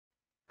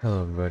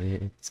Hello everybody,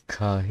 it's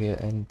Car here,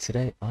 and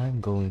today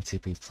I'm going to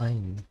be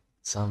playing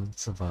some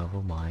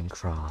survival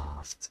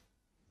Minecraft.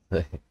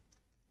 This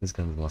is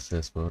going to be my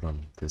first build on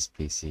this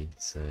PC,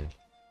 so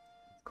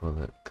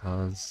call it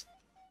Cars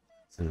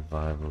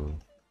Survival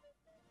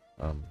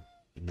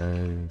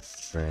No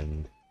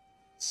Friend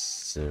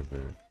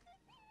Server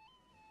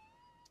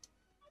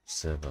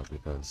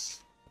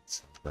because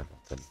it's better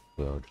than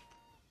build.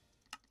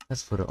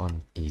 Let's put it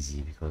on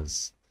easy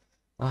because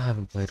I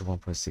haven't played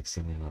 1.16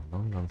 in a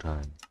long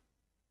time.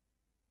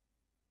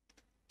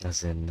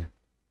 As in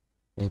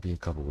maybe a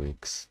couple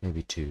weeks,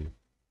 maybe two.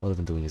 All I've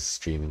been doing is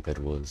streaming Bed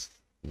Wars,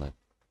 like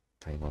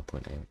playing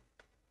 1.8.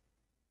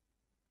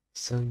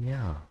 So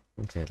yeah,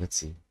 okay, let's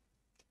see.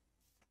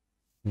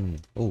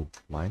 Oh,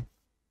 mine?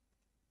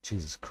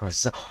 Jesus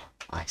Christ.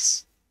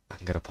 Ice. I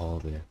can get a polar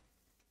bear.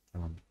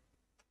 Um,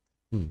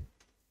 hmm,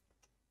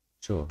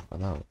 sure,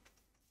 allow it.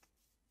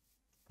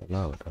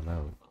 Allow it,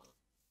 allow it.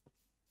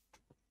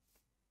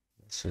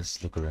 Let's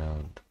just look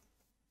around.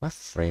 My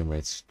frame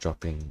rate's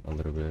dropping a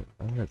little bit.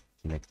 I'm gonna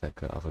make that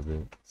go up a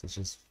bit, so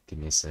just give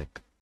me a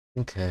sec.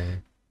 Okay,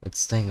 it's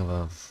staying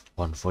above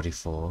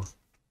 144,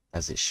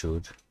 as it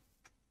should.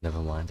 Never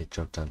mind, it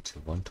dropped down to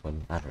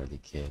 120. I don't really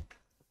care.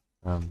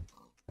 I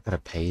got a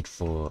paid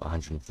for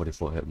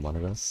 144 Hz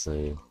monitor,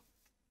 so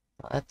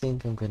I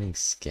think I'm getting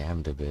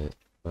scammed a bit,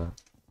 but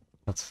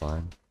that's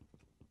fine.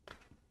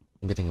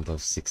 I'm getting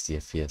above 60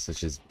 FPS,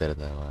 which is better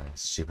than my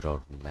stupid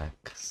old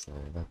Mac, so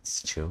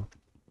that's chill.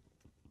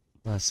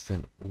 I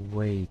spent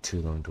way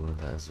too long doing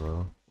that as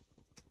well.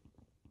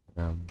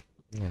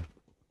 Yeah.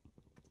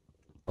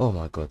 Oh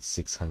my god,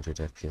 600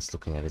 FPS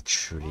looking at a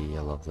tree,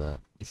 I love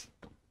that.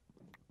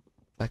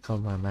 Back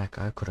on my Mac,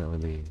 I couldn't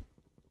really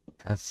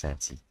have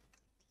fancy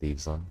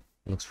leaves on.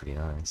 It looks pretty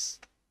nice.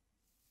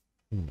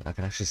 I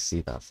can actually see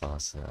that far,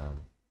 so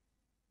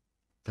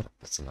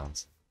that's a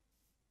mountain.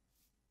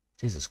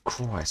 Jesus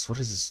Christ, what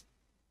is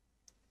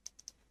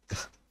this?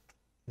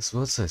 This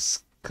world's so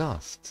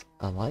scuffed.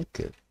 I like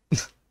it.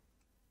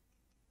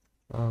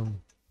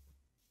 Um,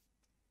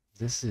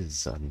 this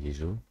is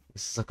unusual.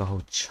 This is like a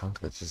whole chunk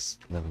that just,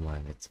 never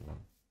mind, it's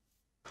one.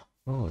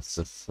 Oh, it's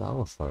a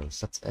flower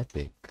forest. That's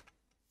epic.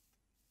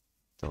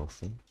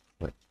 Dolphin.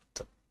 Wait,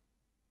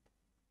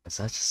 is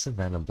that just a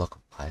random block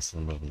of ice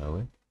in the middle of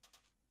nowhere?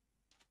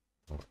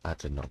 Oh, I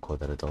did not call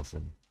that a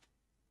dolphin.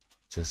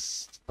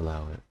 Just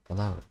allow it.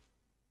 Allow it.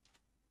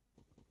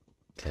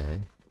 Okay.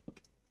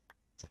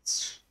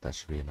 That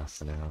should be enough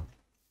for now.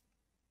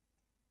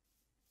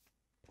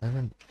 I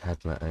haven't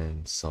had my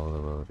own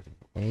solo world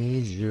in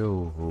ages.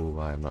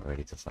 I'm not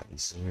ready to fight you,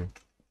 sir.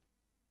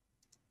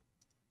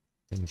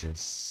 Let me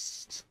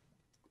just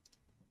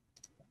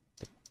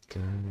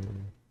go.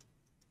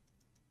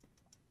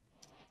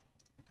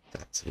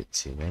 That's a bit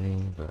too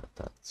many, but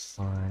that's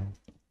fine.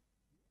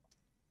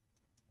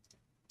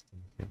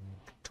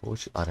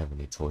 Torch? I don't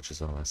need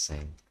torches, what am I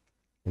saying?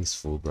 At least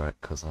full bright,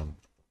 because I'm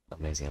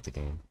amazing at the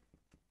game.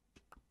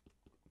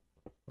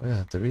 Oh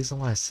yeah, the reason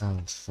why I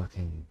sound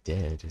fucking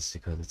dead is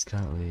because it's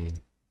currently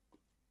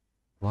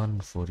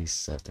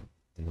 1:47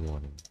 in the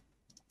morning.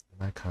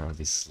 And I can't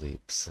really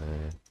sleep, so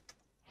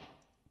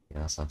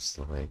yes, I'm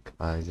still awake.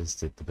 I just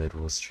did the Bed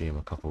Wars stream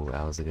a couple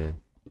hours ago.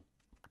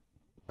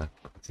 I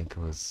think it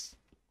was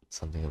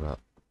something about,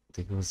 I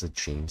think it was a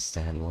Dream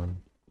Stand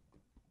one.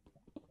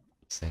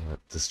 Saying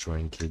about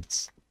destroying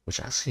kids. Which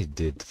I actually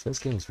did. The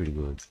first game was pretty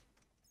good.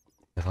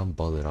 If I'm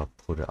bothered, I'll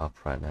put it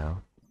up right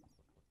now.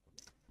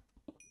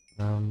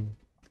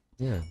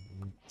 Yeah,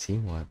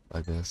 team wipe,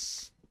 I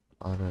guess.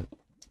 I don't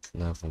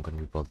know if I'm gonna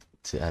be bothered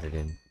to add it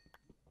in.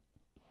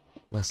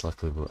 Most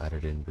likely we'll add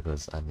it in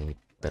because I need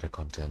better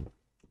content.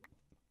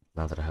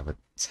 Now that I have a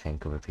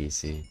tank of a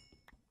PC.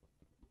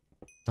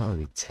 Not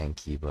really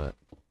tanky, but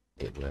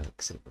it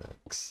works, it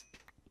works.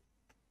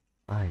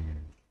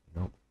 Iron.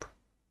 Nope.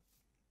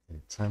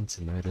 Time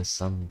to murder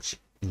some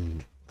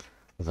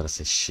I thought I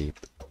said sheep.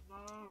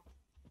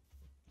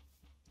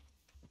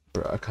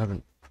 Bro, I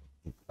can't.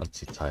 I'm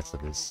too tired for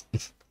this.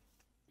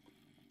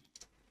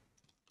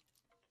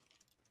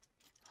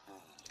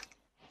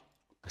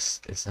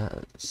 Is that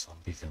a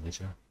zombie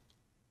villager?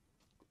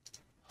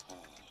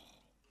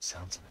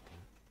 Sounds like it.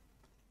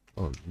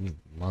 Oh, you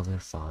mother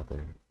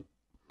father.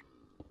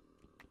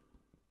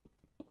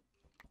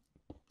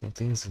 I think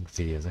in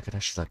videos I could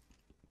actually like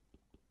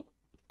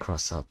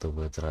cross out the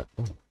word that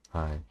oh,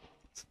 hi.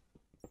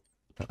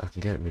 I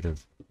can get rid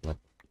of like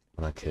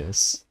when I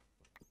curse.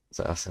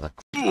 So I say like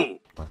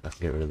I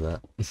can get rid of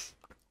that.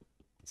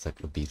 It's like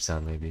a beep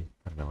sound maybe.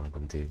 I don't know what I'm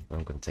gonna do, but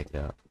I'm gonna take it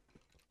out.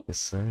 This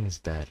swearing is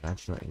bad, and I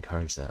do not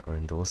encourage that or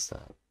endorse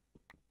that.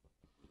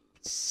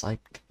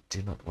 Psych,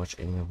 do not watch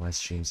any of my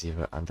streams if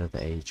you're under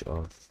the age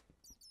of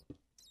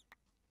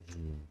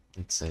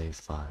let's say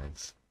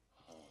 5.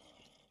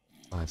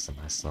 5's a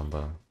nice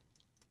number.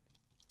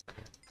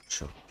 Okay,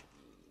 sure.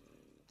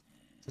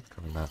 It's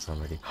coming out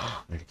already.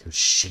 I'm ready to go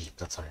sheep,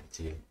 that's what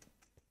I do.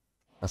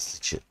 That's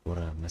legit what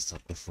I messed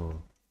up before.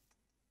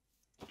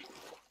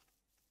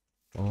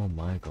 Oh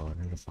my god,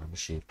 I need to find a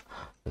sheep.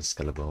 A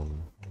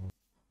skeleton.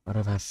 I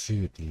don't have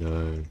food.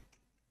 No.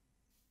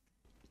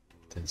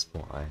 There's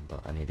more iron, but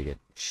I need to get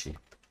sheep.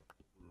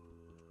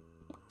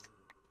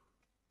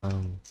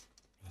 Um,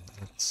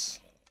 let's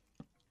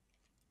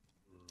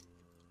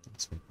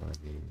make one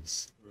of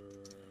these.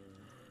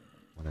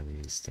 One of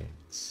these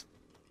things.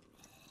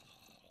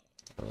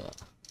 Ugh.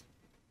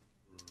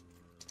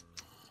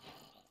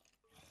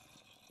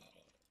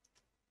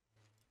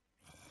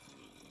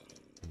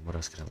 And what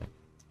else can I make?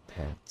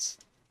 Pants.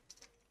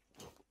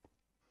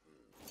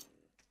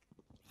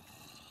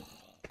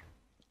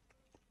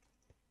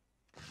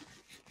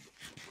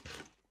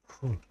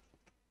 Whew.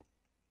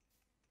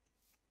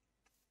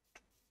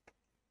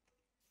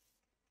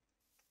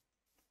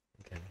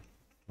 Okay,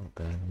 not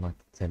bad. I'm like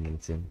 10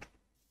 minutes in.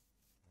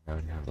 I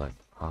only have like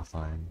half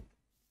iron.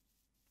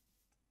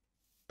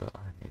 But I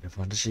need to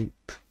find a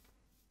sheep.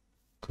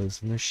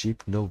 Cause no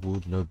sheep, no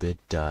wool, no bed,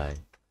 die.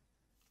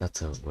 That's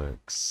how it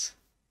works.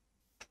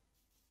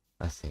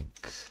 I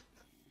think.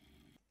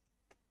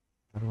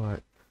 How do I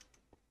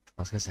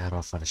was gonna say, how do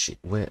I find a sheep?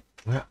 Where?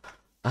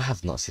 I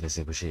have not seen a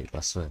single sheep, I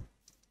swear.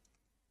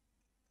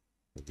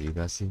 Have you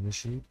guys seen the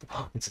sheep?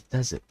 It's a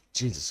desert.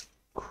 Jesus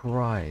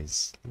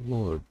Christ.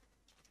 Lord.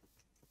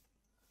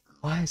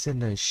 Why is there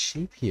no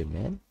sheep here,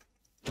 man?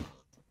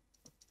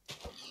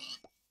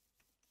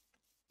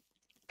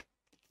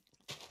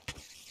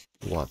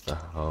 What the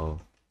hell?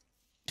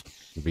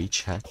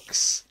 Reach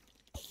hacks?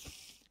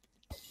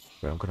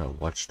 Bro, I'm gonna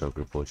watchdog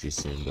report you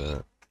soon,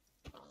 but...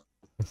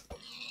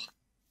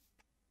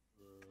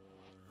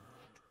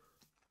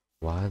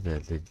 Why are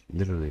there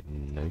literally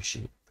no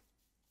sheep?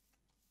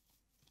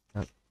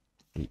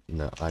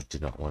 No, I do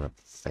not want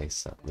to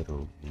face that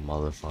little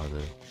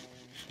motherfucker.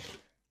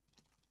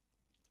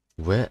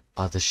 Where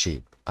are the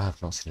sheep? I have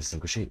not seen a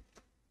single sheep.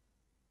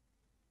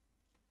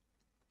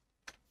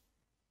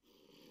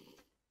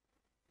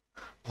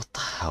 What the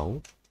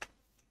hell?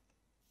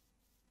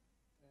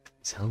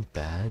 Is hell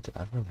bad? I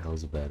don't know if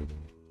hell's a bad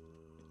one.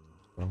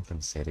 But I'm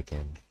gonna say it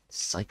again.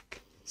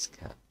 Psych. It's a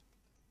cat.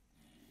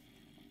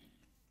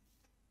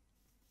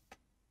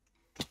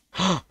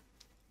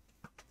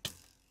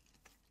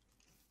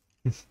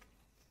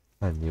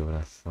 I knew when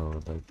I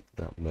felt like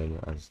that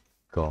moment I was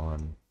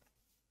gone.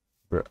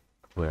 Bruh,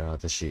 where are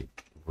the sheep?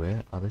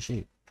 Where are the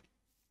sheep?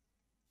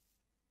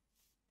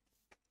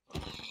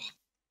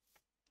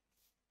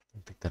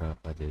 Pick that up,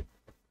 I did.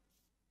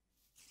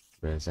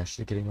 Bro, it's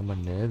actually getting on my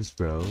nerves,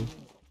 bro. You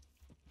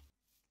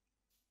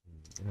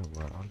know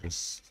what, I'll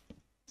just...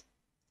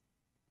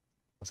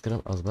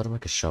 I was about to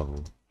make a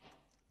shovel.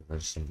 I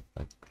just like,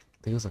 I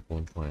think it was like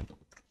 1 point.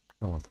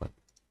 Not 1 point.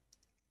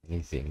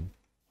 Anything.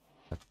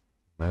 Like,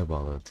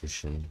 mobile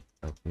edition.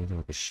 Like, we need to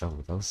make a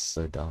shovel. That was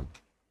so dumb.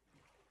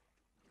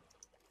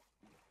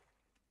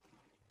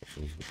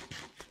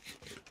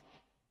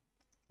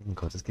 Oh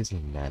god, this gives me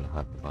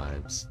manhunt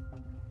vibes.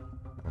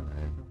 I don't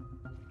know.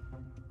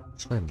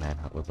 Just play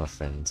manhunt with my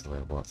friends, or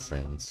what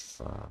friends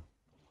for...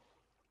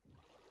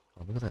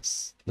 Oh, look at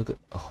that. Look at.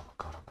 Oh my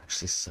god, I'm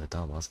actually so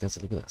dumb. I was gonna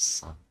say, look at that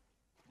sun.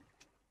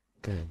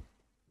 Good.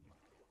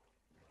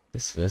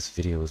 This first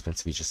video was meant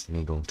to be just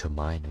me going to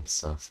mine and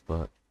stuff,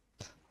 but.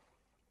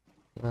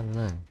 I don't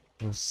know.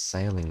 I'm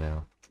sailing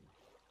now.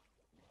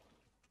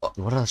 Oh,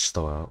 what did I just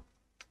throw out?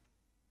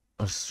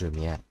 I just threw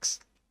the axe.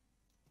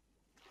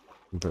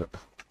 But.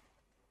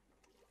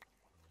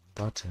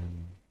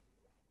 Button.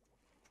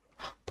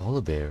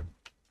 Polar bear.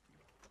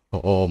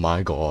 Oh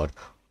my god.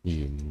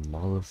 You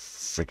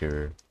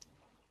motherfricker.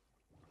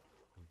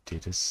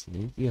 Did a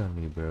sneaky on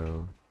me,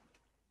 bro.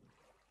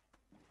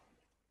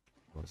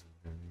 Wasn't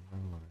very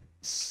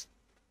nice.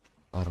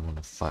 I don't want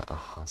to fight a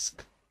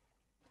husk.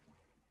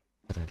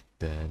 But I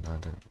burn, I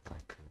don't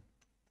like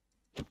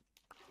it.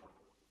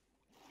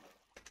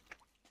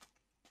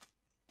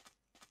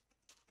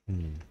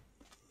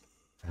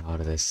 How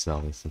do they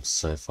smell me from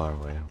so far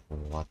away?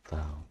 What the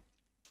hell?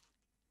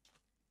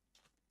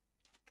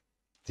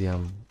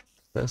 The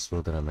first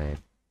world that I made,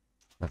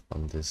 like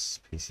on this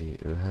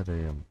PC, it had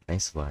a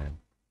nice biome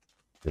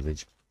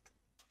village,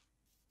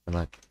 and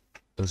like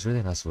it was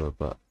really nice world,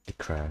 but it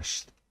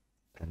crashed,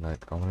 and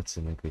like I wanted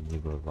to make a new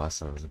world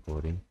whilst I was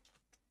recording,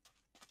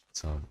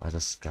 so I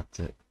just scrapped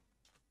it.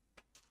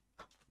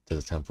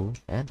 There's a temple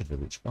and a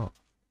village. Oh,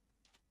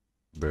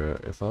 bro,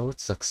 if I would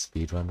suck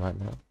speedrun right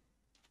now,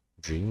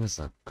 Dream is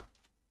like,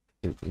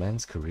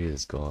 man's career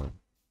is gone.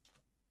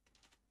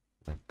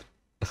 Like,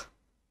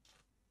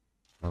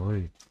 I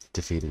already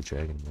defeated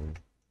Dragon Moon.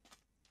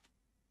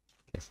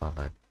 If I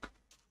like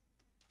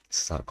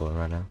start going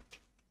right now.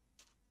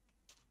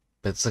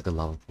 But it's like a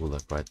lava pool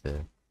like right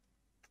there.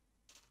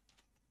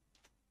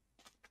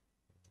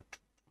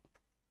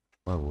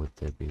 Why would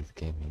there be the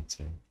game here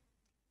too?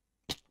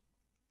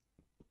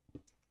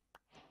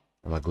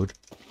 Am I good?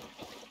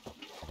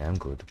 I am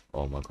good.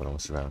 Oh my god, I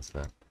almost ran into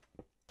that.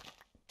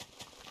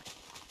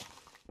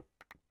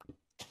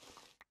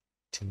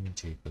 Team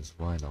Jeepers,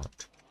 why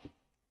not?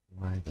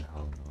 Why the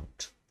hell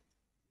not?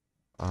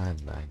 I'm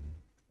lying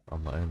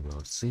on my own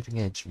world. Sleeping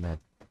Edge Mad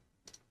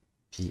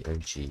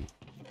POG.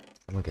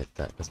 I'm gonna get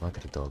that because I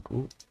got a dog.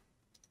 Ooh.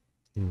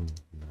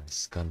 Nice.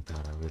 Nice.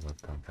 Gunpowder, we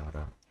love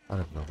gunpowder. I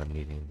don't know if I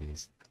need any of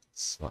these.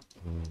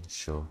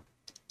 Sure.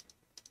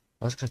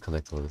 I was gonna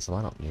collect all this, so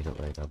I don't need it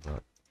later,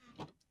 but...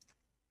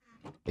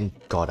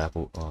 God,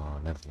 apple. Oh,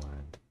 never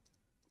mind.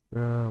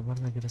 Bro, why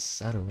did I get a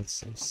saddle? It's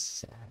so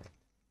sad.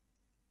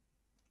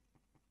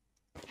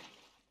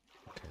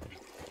 Okay.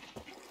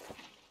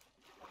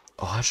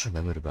 Oh, I just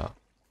remembered about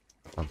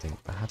something.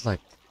 I had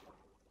like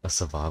a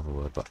survival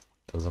word, but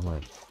it was on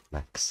my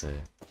max, so...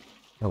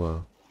 Oh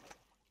well.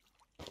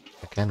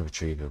 I can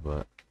retrieve it,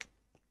 but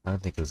I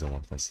don't think it was on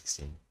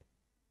 1.16. I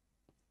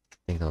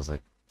think that was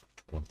like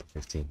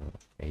 1.15 or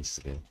ages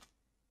ago.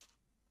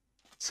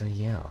 So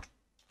yeah.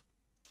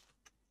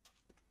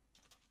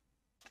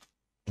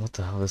 What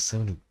the hell? There's so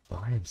many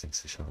biomes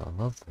things to show. I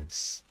love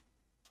this.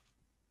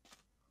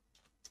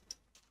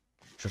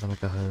 Should I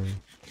make a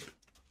home?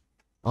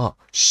 Oh,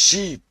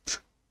 sheep!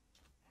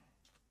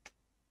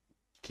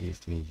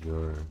 Give me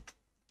your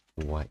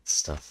white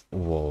stuff.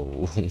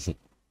 Whoa.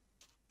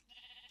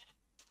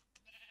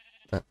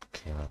 That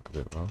came out a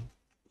bit wrong.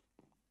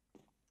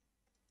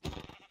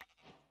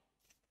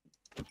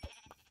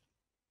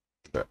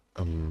 But,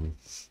 okay.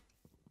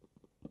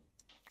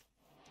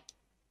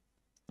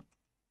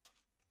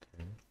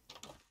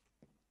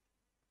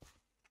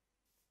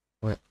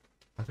 Wait,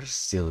 I could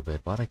just steal a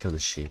bit. Why'd I kill the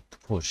sheep? The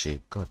poor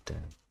sheep, god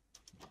damn.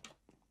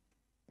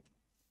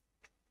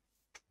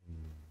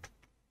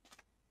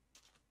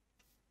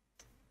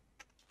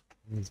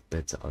 These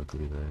beds are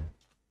ugly though.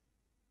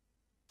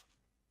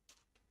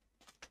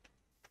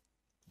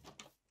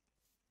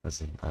 As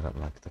in, I don't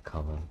like the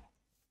color.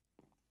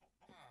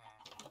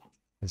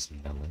 There's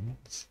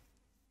melons.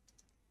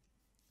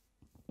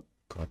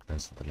 God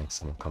knows what the next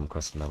time I come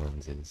across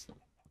melons is.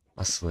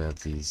 I swear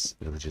these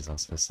villages aren't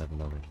supposed to have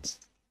melons.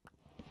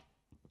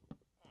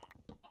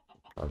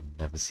 I've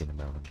never seen a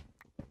melon.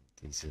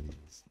 These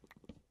villages.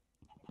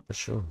 For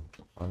sure,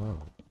 I know.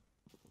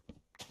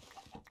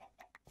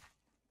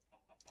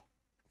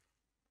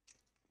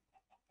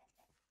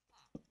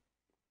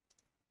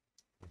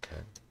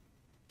 Okay.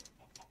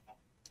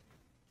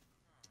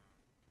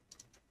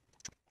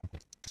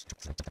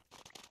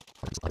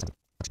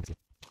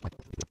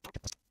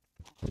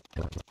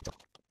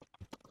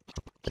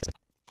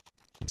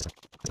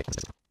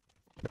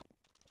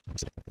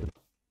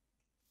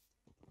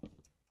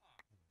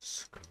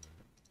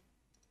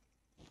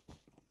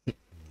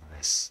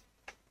 Nice.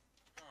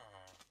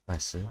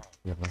 Nice, sir.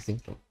 You have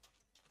nothing?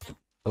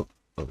 Oh,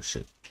 oh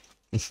shit.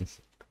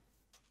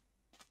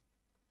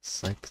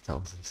 Psych, that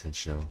was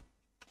intentional.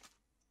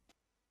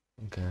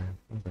 Okay,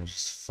 I'm gonna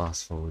just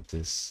fast forward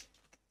this.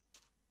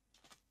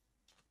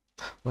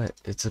 Wait,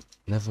 it's a...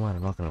 Never mind,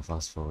 I'm not gonna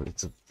fast forward.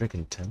 It's a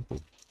freaking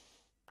temple.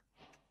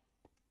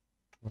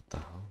 What the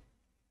hell?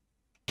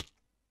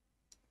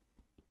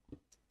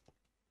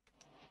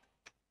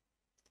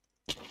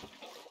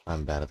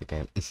 I'm bad at the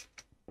game.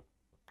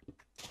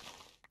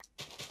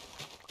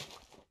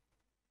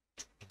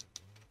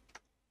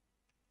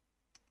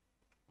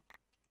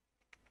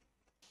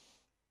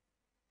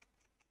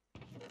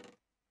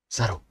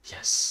 Saddle,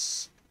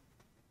 yes.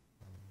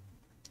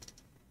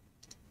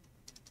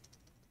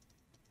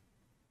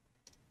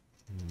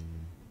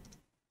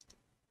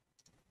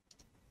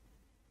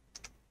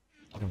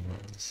 What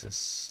is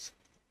this?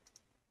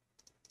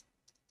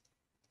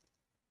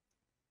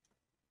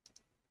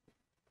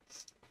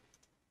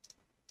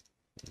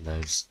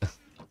 No, just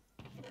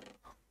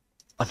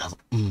another.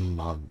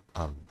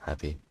 I'm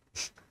happy.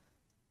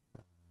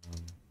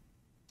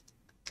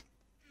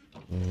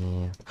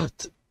 Yeah.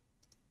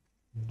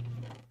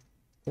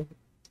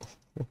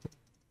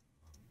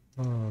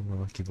 Oh, I'm a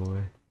lucky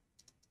boy.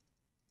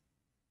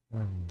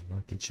 I'm a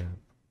lucky chap.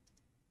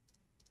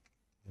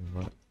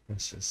 What?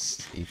 Let's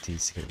just eat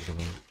these to get rid of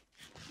them.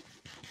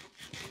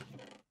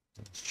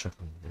 Let's chuck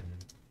them there.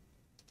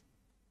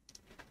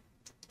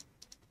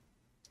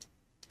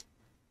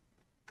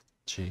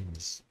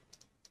 Jeez.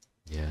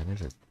 Yeah, I need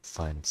to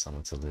find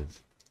somewhere to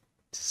live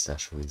to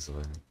stash all these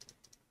away.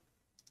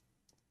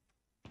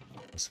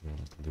 Else I'm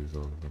gonna lose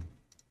all of them.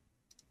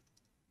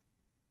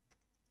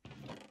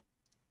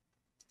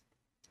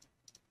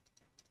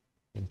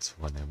 It's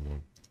one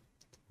emerald.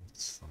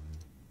 It's fine.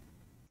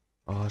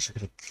 Oh, I should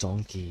get a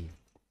donkey.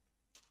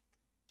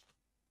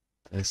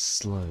 They're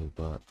slow,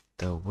 but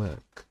they'll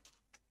work.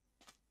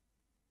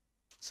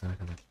 So I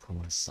can like put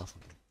my stuff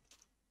on them.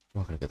 I'm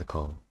not gonna get the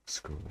coal.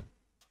 Screw it.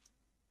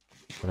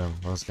 But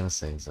what I was gonna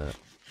say is that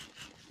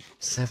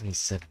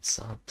 77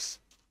 subs.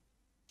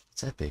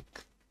 It's epic.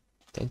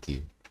 Thank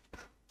you.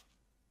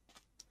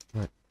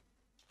 Like,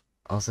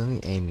 I was only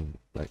aiming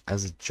like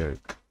as a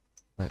joke.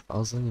 Like I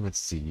was only meant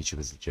to do YouTube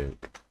as a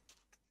joke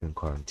in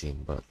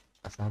quarantine, but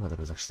I found out that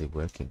it was actually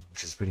working,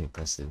 which is pretty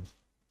impressive.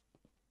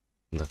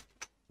 Look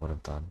what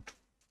I've done.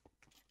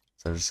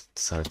 So I just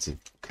decided to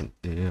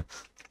continue.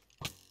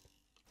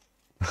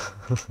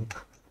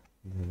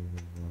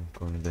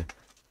 Going there.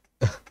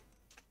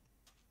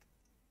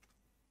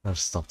 I've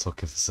stopped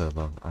talking for so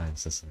long. I am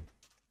so sorry.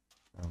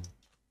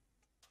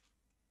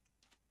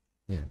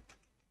 Yeah.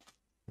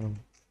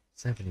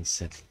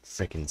 77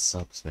 freaking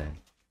subs, man.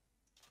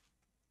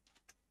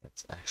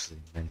 That's actually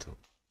mental.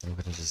 I'm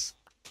gonna just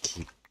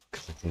keep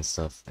collecting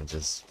stuff and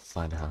just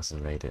find a house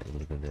and raid it and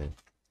live in there.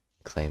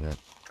 Claim it.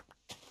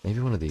 Maybe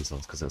one of these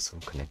ones because it's all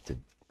connected.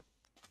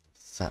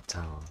 Fat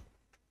tower.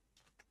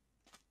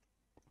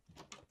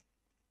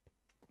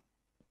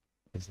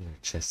 Isn't there a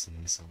chest in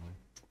here somewhere?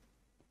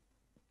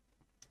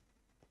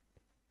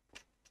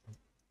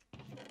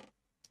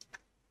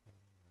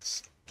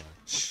 So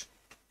much.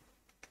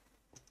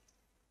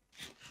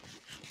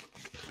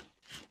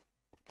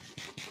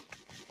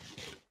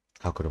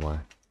 How good am I?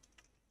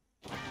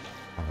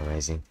 I'm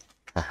amazing.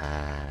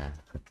 Haha.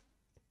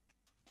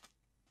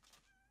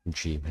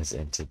 Dream has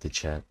entered the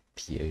chat.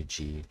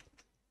 POG.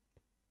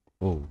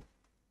 Oh.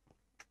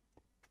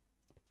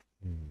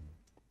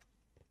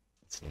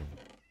 What's new?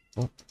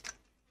 Oh.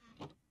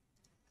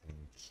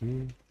 Thank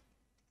you.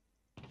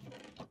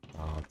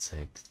 I'll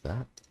take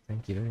that.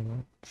 Thank you very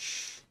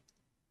much.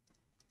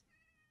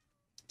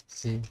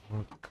 See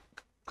what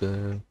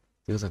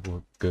feels like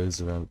what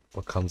goes around,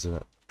 what comes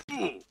around,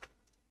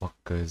 what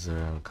goes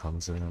around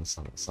comes around,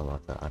 something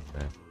like that. I don't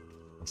know.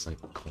 It's like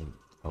can't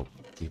help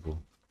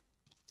people.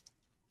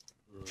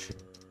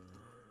 Shit.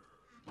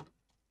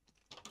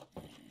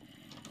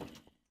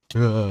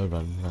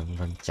 Run,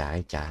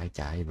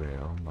 die, bro.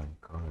 Oh my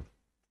god.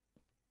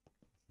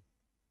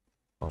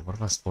 Oh, what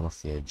if I spawn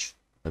off the edge?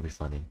 That'd be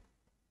funny.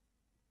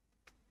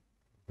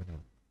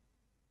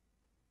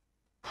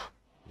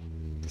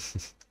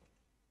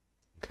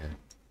 Okay.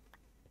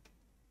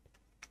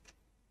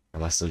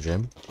 Am I still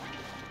gem?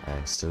 I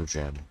am still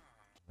gem.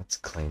 Let's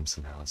claim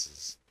some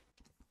houses.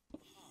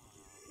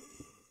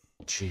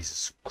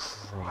 Jesus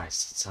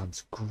Christ, it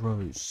sounds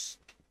gross.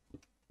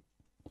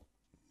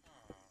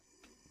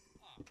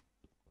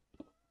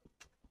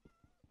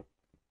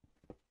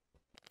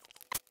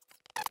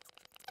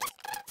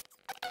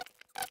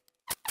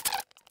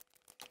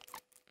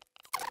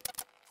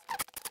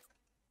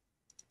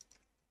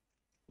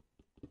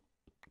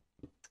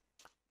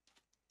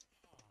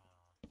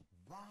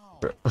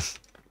 Bro. Let's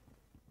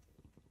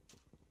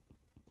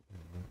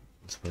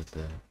put it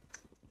there.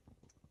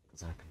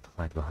 Because I can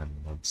hide behind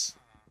mobs.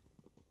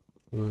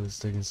 Oh, it's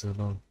taking so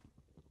long.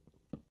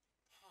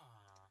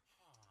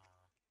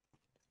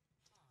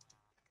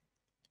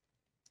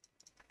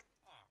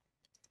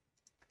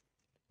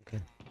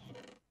 Okay.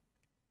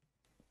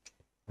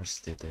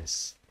 Let's do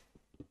this.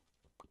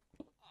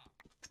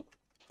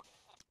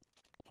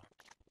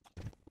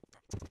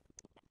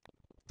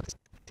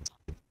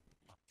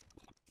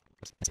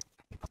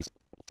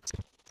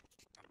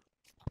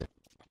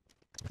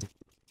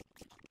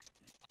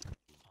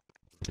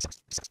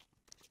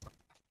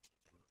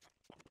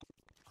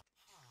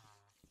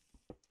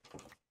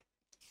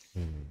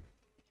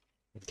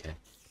 Okay.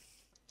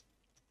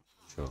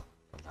 Sure.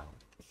 Allow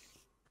it.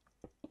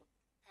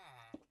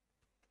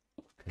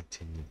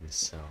 Continue this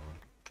cell.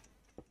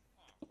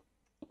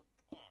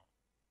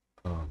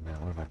 Oh man,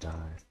 what if I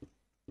die?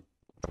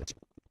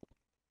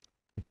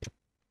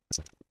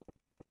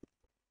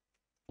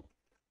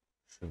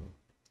 Sure.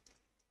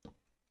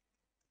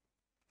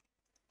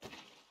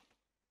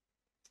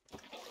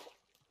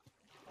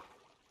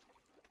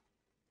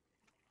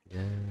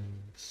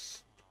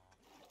 Yes.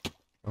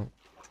 Oh.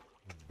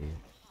 Yeah.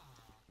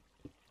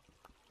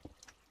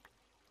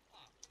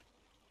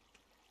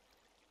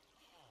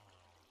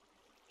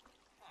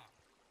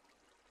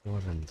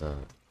 What in the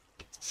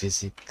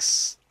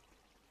physics?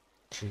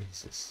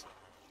 Jesus.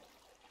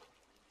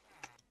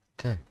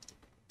 Okay.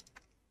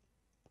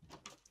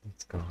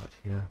 Let's go out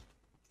here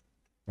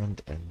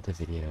and end the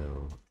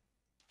video.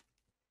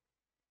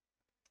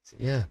 So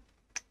yeah.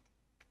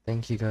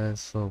 Thank you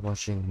guys for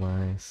watching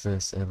my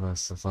first ever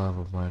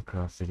survival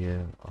Minecraft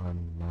video on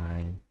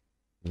my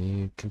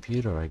new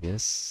computer, I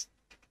guess.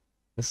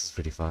 This is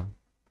pretty fun.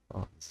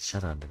 Oh, there's a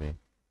shadow under me.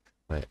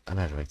 Wait, I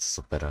know how to make this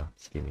look better.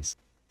 Give me.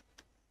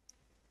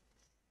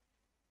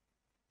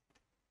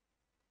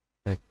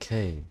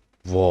 Okay.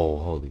 Whoa,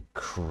 holy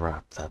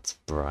crap, that's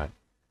bright.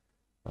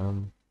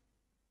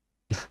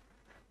 This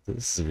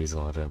is the reason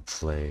why I don't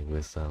play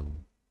with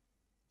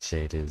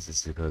shaders,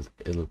 is because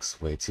it looks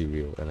way too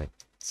real and it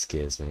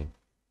scares me.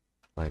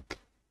 Like,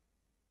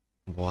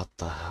 what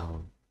the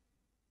hell?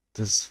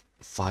 This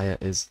fire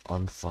is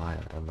on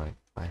fire and like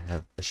I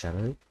have a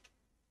shadow.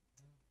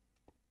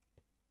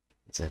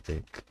 It's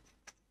epic.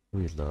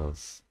 We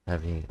love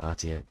having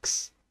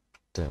RTX,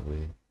 don't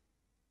we?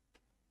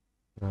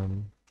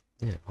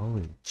 Yeah,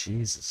 holy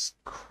Jesus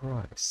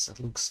Christ, that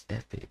looks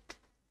epic.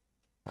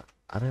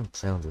 I don't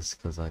play on this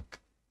because like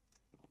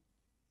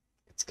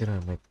it's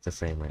gonna make the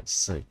frame rate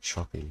so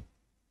choppy.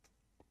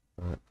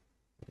 But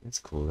it's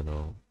cool and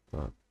all,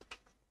 but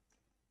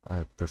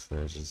I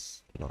prefer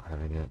just not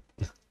having it.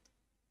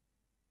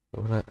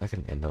 But when I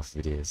can end off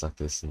videos like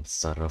this and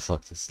start off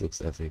like this,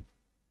 looks epic.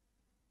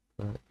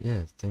 But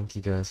yeah, thank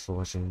you guys for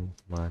watching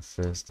my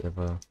first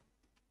ever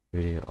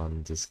video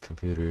on this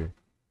computer.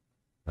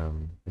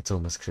 It's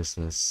almost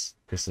Christmas.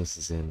 Christmas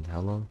is in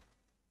how long?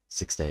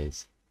 6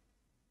 days.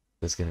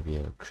 There's gonna be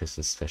a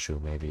Christmas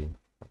special maybe.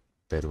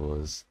 Bed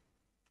Wars.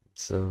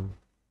 So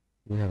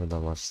we haven't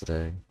done much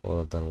today.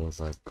 All I've done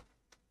was like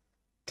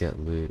get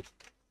loot,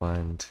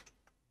 find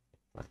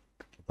like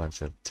a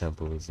bunch of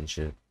temples and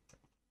shit,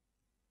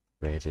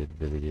 raided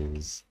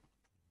villages.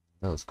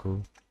 That was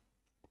cool.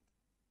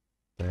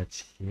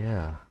 But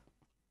yeah,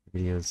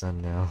 video's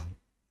done now.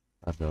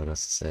 I don't know what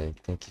else to say.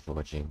 Thank you for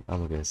watching.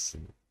 I'm gonna go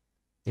sleep.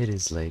 It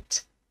is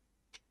late.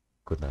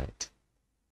 Good night.